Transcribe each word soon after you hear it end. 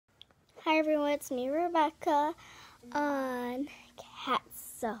everyone, it's me, Rebecca, on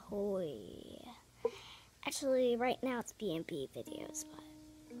Cats Ahoy. Actually, right now it's B&B videos,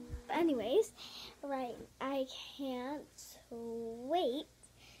 but anyways, right, I can't wait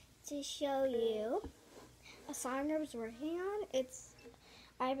to show you a song I was working on.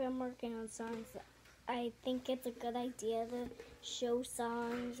 I've been working on songs. I think it's a good idea to show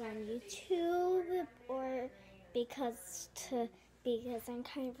songs on YouTube, or because I'm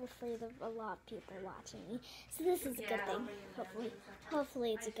kind of afraid of a lot of people watching me. So this is a good thing.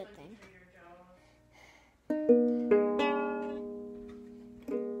 Hopefully it's a good thing.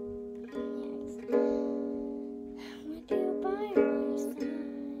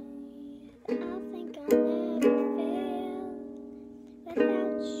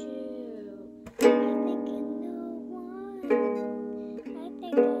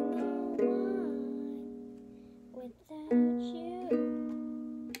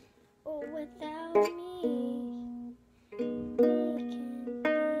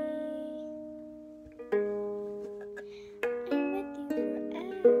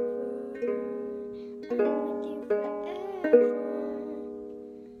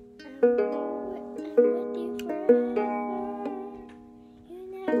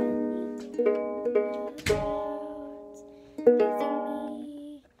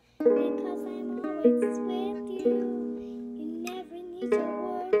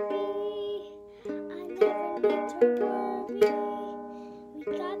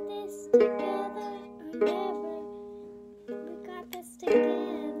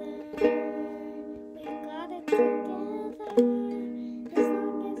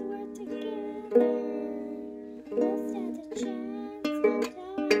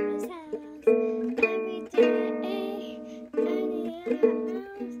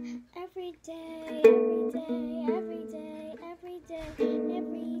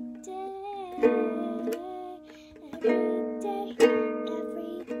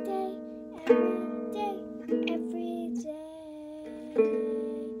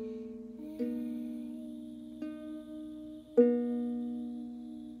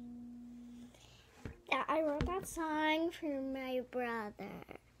 I wrote that song for my brother.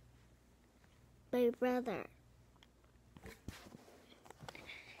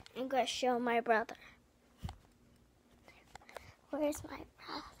 I'm going to show my brother. Where's my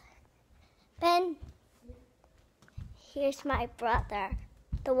brother? Ben, here's my brother,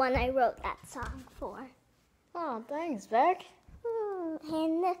 the one I wrote that song for. Oh, thanks, Beck.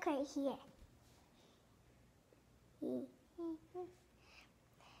 And look right here.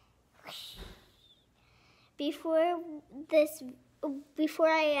 Before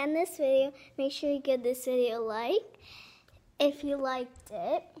I end this video, make sure you give this video a like if you liked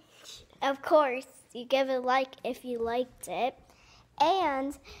it. Of course, you give it a like if you liked it.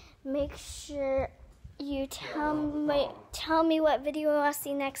 And make sure you tell me what video you want to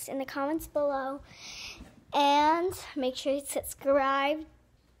see next in the comments below. And make sure you subscribe.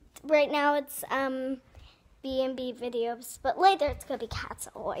 Right now it's B&B videos, but later it's going to be Cats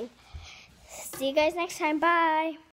Ahoy. See you guys next time. Bye.